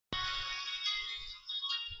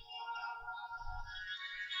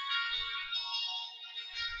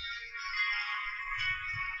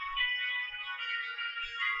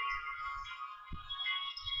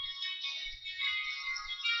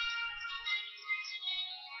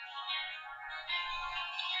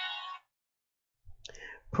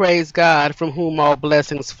Praise God, from whom all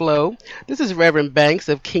blessings flow. This is Reverend Banks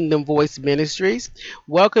of Kingdom Voice Ministries,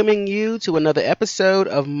 welcoming you to another episode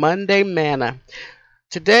of Monday Manna.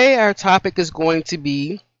 Today, our topic is going to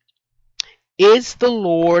be: Is the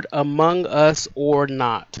Lord among us or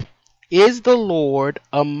not? Is the Lord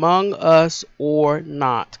among us or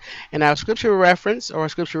not? And our scripture reference or our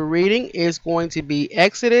scripture reading is going to be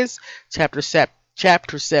Exodus chapter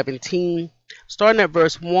 17, starting at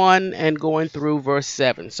verse 1 and going through verse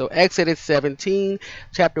 7. So Exodus 17,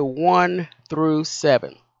 chapter 1 through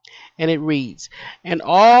 7. And it reads, And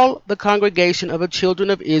all the congregation of the children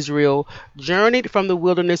of Israel journeyed from the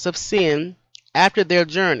wilderness of Sin after their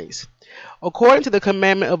journeys, according to the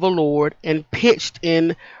commandment of the Lord, and pitched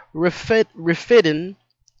in Rephidim,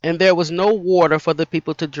 and there was no water for the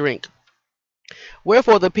people to drink.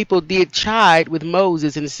 Wherefore the people did chide with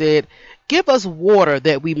Moses, and said, Give us water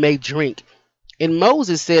that we may drink. And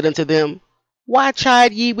Moses said unto them, Why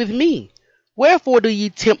chide ye with me? Wherefore do ye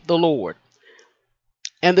tempt the Lord?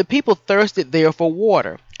 And the people thirsted there for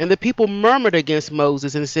water. And the people murmured against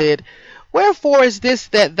Moses, and said, Wherefore is this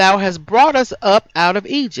that thou hast brought us up out of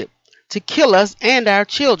Egypt, to kill us and our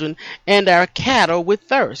children and our cattle with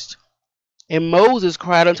thirst? And Moses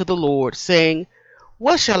cried unto the Lord, saying,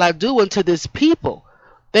 What shall I do unto this people?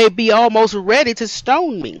 They be almost ready to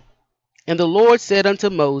stone me. And the Lord said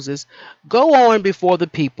unto Moses, Go on before the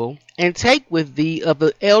people, and take with thee of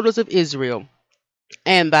the elders of Israel,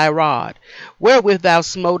 and thy rod, wherewith thou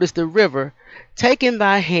smotest the river, take in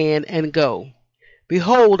thy hand, and go.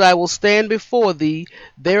 Behold, I will stand before thee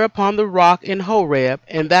there upon the rock in Horeb,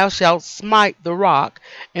 and thou shalt smite the rock,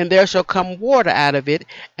 and there shall come water out of it,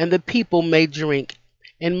 and the people may drink.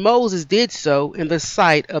 And Moses did so in the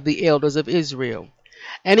sight of the elders of Israel.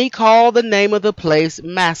 And he called the name of the place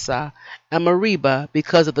Massah and Meribah,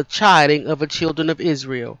 because of the chiding of the children of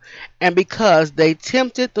Israel, and because they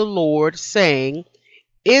tempted the Lord, saying,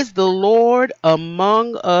 Is the Lord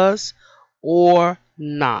among us or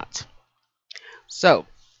not? So,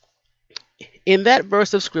 in that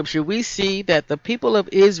verse of scripture, we see that the people of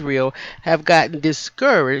Israel have gotten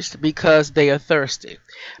discouraged because they are thirsty.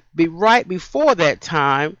 Right before that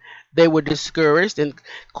time, they were discouraged and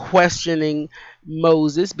questioning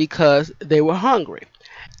Moses because they were hungry.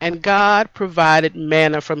 And God provided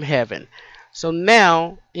manna from heaven. So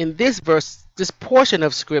now, in this verse, this portion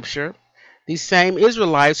of scripture, these same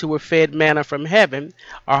Israelites who were fed manna from heaven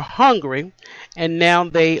are hungry, and now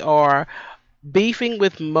they are beefing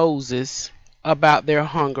with Moses about their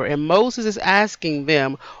hunger. And Moses is asking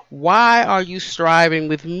them, Why are you striving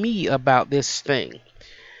with me about this thing?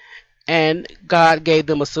 And God gave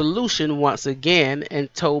them a solution once again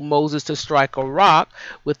and told Moses to strike a rock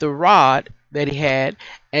with the rod that he had.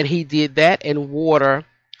 And he did that, and water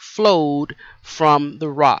flowed from the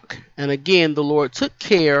rock. And again, the Lord took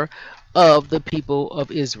care of the people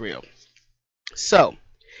of Israel. So,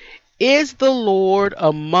 is the Lord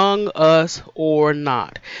among us or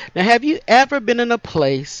not? Now, have you ever been in a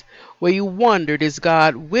place where you wondered, is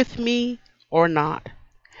God with me or not?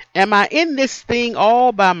 Am I in this thing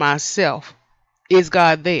all by myself? Is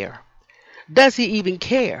God there? Does he even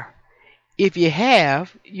care? If you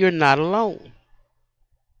have, you're not alone.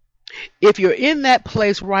 If you're in that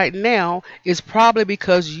place right now, it's probably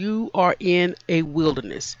because you are in a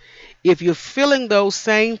wilderness. If you're feeling those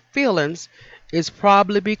same feelings, it's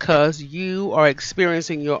probably because you are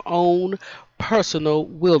experiencing your own personal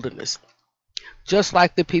wilderness, just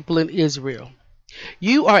like the people in Israel.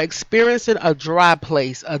 You are experiencing a dry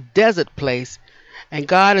place, a desert place, and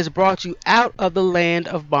God has brought you out of the land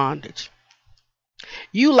of bondage.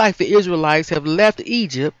 You, like the Israelites, have left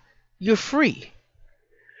Egypt. You're free.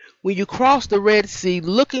 When you crossed the Red Sea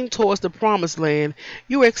looking towards the promised land,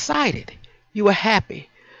 you were excited. You were happy.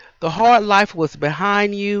 The hard life was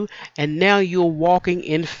behind you, and now you're walking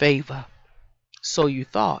in favor. So you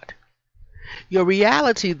thought. Your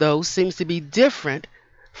reality, though, seems to be different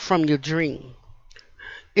from your dream.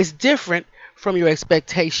 It's different from your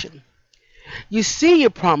expectation. You see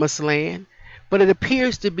your promised land, but it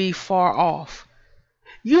appears to be far off.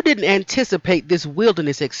 You didn't anticipate this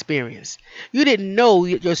wilderness experience. You didn't know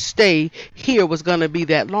that your stay here was going to be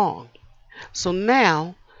that long. So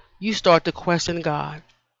now you start to question God.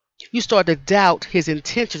 You start to doubt his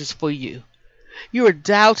intentions for you. You are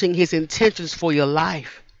doubting his intentions for your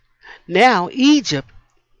life. Now, Egypt,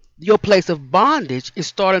 your place of bondage, is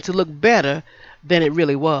starting to look better than it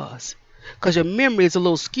really was, because your memory is a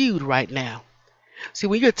little skewed right now. See,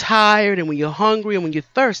 when you're tired and when you're hungry and when you're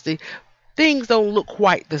thirsty, things don't look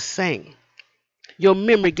quite the same. Your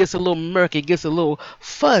memory gets a little murky, gets a little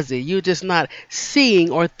fuzzy. You're just not seeing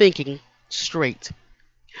or thinking straight.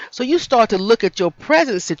 So you start to look at your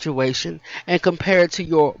present situation and compare it to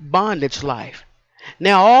your bondage life.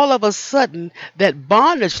 Now, all of a sudden, that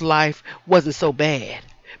bondage life wasn't so bad.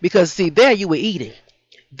 Because, see, there you were eating,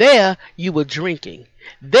 there you were drinking,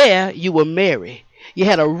 there you were married, you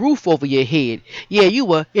had a roof over your head. Yeah, you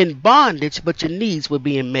were in bondage, but your needs were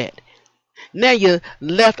being met. Now you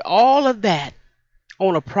left all of that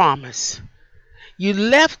on a promise. You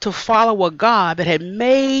left to follow a God that had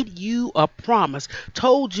made you a promise,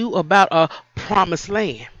 told you about a promised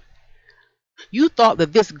land. You thought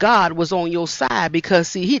that this God was on your side because,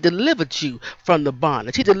 see, he delivered you from the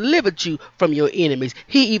bondage. He delivered you from your enemies.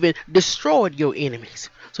 He even destroyed your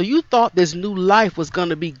enemies. So you thought this new life was going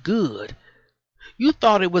to be good. You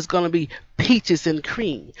thought it was going to be peaches and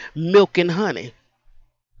cream, milk and honey.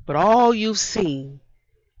 But all you've seen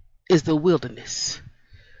is the wilderness.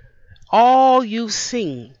 All you've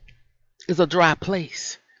seen is a dry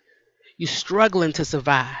place. You're struggling to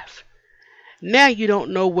survive. Now you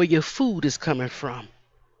don't know where your food is coming from.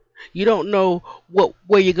 You don't know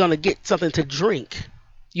where you're going to get something to drink.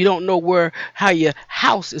 You don't know how your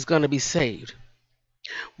house is going to be saved.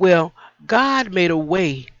 Well, God made a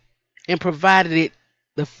way and provided it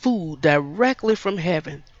the food directly from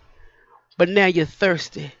heaven. But now you're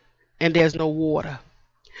thirsty and there's no water.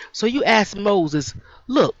 So you ask Moses,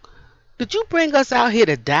 look, did you bring us out here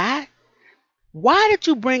to die? Why did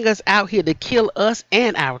you bring us out here to kill us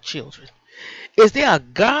and our children? Is there a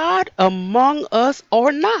God among us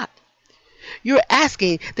or not? You're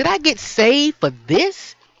asking, did I get saved for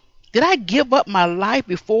this? Did I give up my life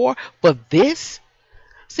before for this?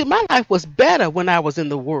 See, my life was better when I was in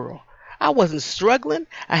the world. I wasn't struggling.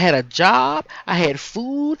 I had a job. I had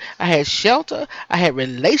food. I had shelter. I had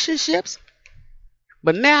relationships.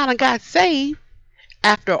 But now I got saved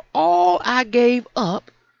after all I gave up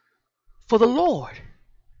for the Lord.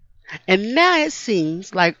 And now it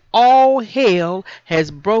seems like all hell has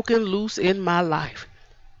broken loose in my life.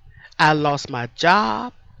 I lost my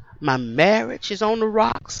job. My marriage is on the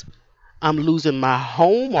rocks. I'm losing my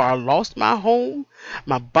home, or I lost my home.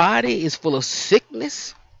 My body is full of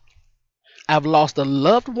sickness. I've lost a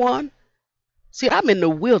loved one. See, I'm in the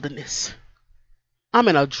wilderness. I'm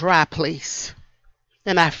in a dry place,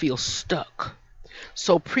 and I feel stuck.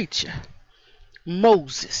 So, preacher,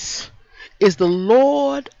 Moses, is the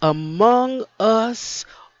Lord among us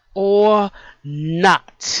or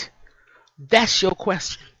not? That's your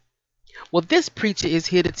question. Well, this preacher is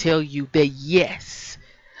here to tell you that yes,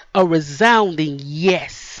 a resounding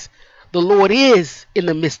yes, the Lord is in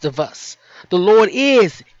the midst of us. The Lord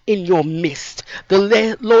is in your midst.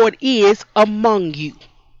 The Lord is among you.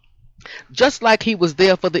 Just like he was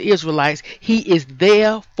there for the Israelites, he is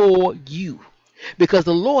there for you. Because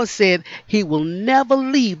the Lord said he will never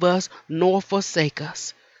leave us nor forsake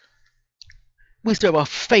us. We serve a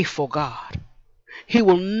faithful God. He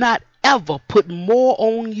will not ever put more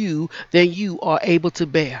on you than you are able to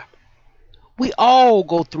bear. We all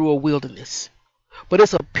go through a wilderness, but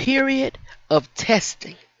it's a period of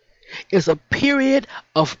testing. It's a period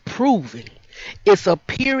of proving. It's a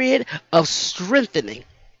period of strengthening.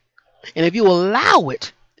 And if you allow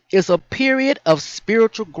it, it's a period of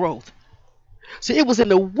spiritual growth. See, it was in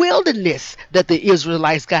the wilderness that the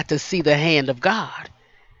Israelites got to see the hand of God,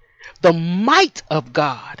 the might of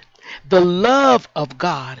God, the love of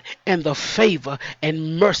God, and the favor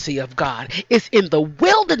and mercy of God. It's in the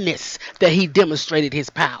wilderness that he demonstrated his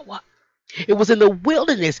power. It was in the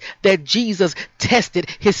wilderness that Jesus tested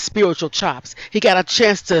his spiritual chops. He got a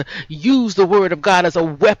chance to use the word of God as a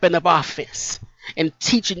weapon of offense, and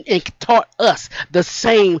teaching and taught us the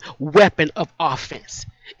same weapon of offense.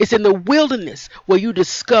 It's in the wilderness where you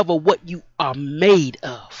discover what you are made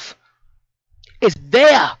of. It's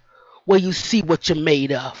there where you see what you're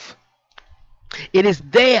made of. It is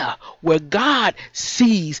there where God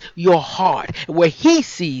sees your heart, where he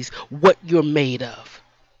sees what you're made of.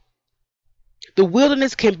 The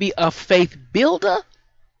wilderness can be a faith builder,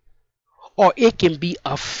 or it can be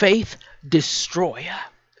a faith destroyer.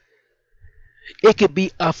 It could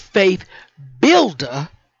be a faith builder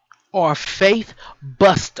or a faith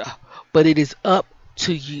buster, but it is up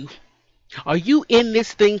to you. Are you in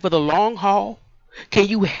this thing for the long haul? Can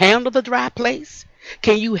you handle the dry place?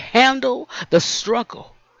 Can you handle the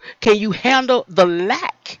struggle? Can you handle the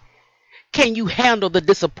lack? Can you handle the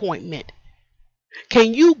disappointment?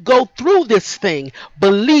 Can you go through this thing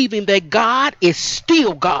believing that God is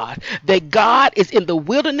still God, that God is in the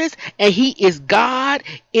wilderness and he is God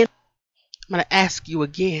in... I'm going to ask you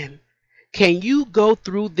again. Can you go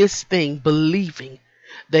through this thing believing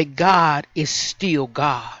that God is still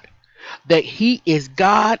God, that he is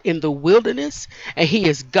God in the wilderness and he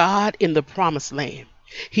is God in the promised land?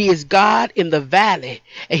 He is God in the valley,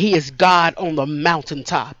 and He is God on the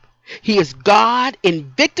mountaintop. He is God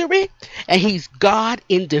in victory, and He's God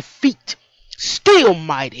in defeat. Still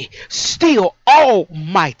mighty, still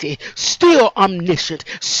almighty, still omniscient,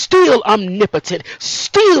 still omnipotent,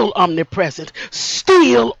 still omnipresent,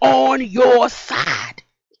 still on your side,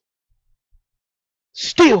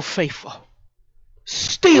 still faithful,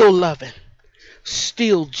 still loving,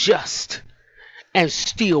 still just, and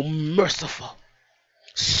still merciful.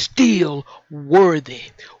 Still worthy,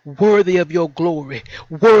 worthy of your glory,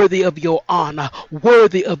 worthy of your honor,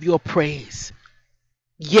 worthy of your praise.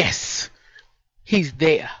 Yes, He's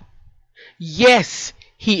there. Yes,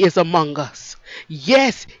 He is among us.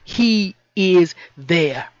 Yes, He is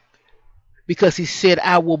there. Because He said,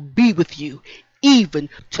 I will be with you even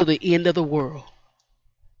to the end of the world.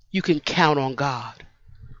 You can count on God.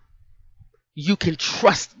 You can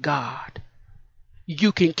trust God.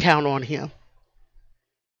 You can count on Him.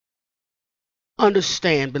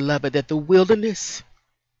 Understand, beloved, that the wilderness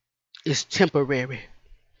is temporary,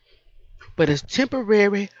 but it's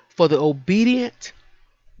temporary for the obedient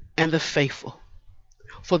and the faithful.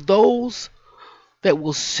 For those that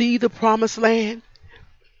will see the promised land,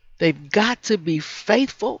 they've got to be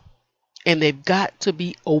faithful and they've got to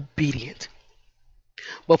be obedient.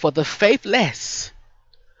 But for the faithless,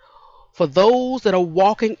 for those that are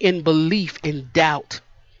walking in belief in doubt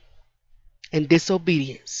and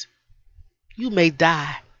disobedience, you may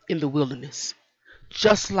die in the wilderness,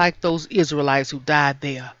 just like those Israelites who died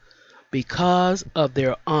there because of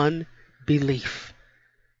their unbelief.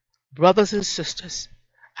 Brothers and sisters,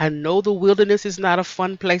 I know the wilderness is not a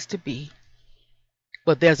fun place to be,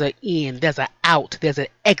 but there's an end, there's an out, there's an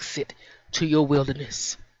exit to your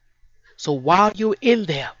wilderness. So while you're in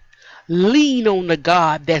there, lean on the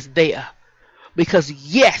God that's there, because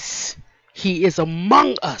yes, He is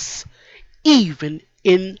among us, even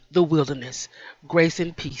in the wilderness. Grace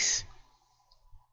and peace.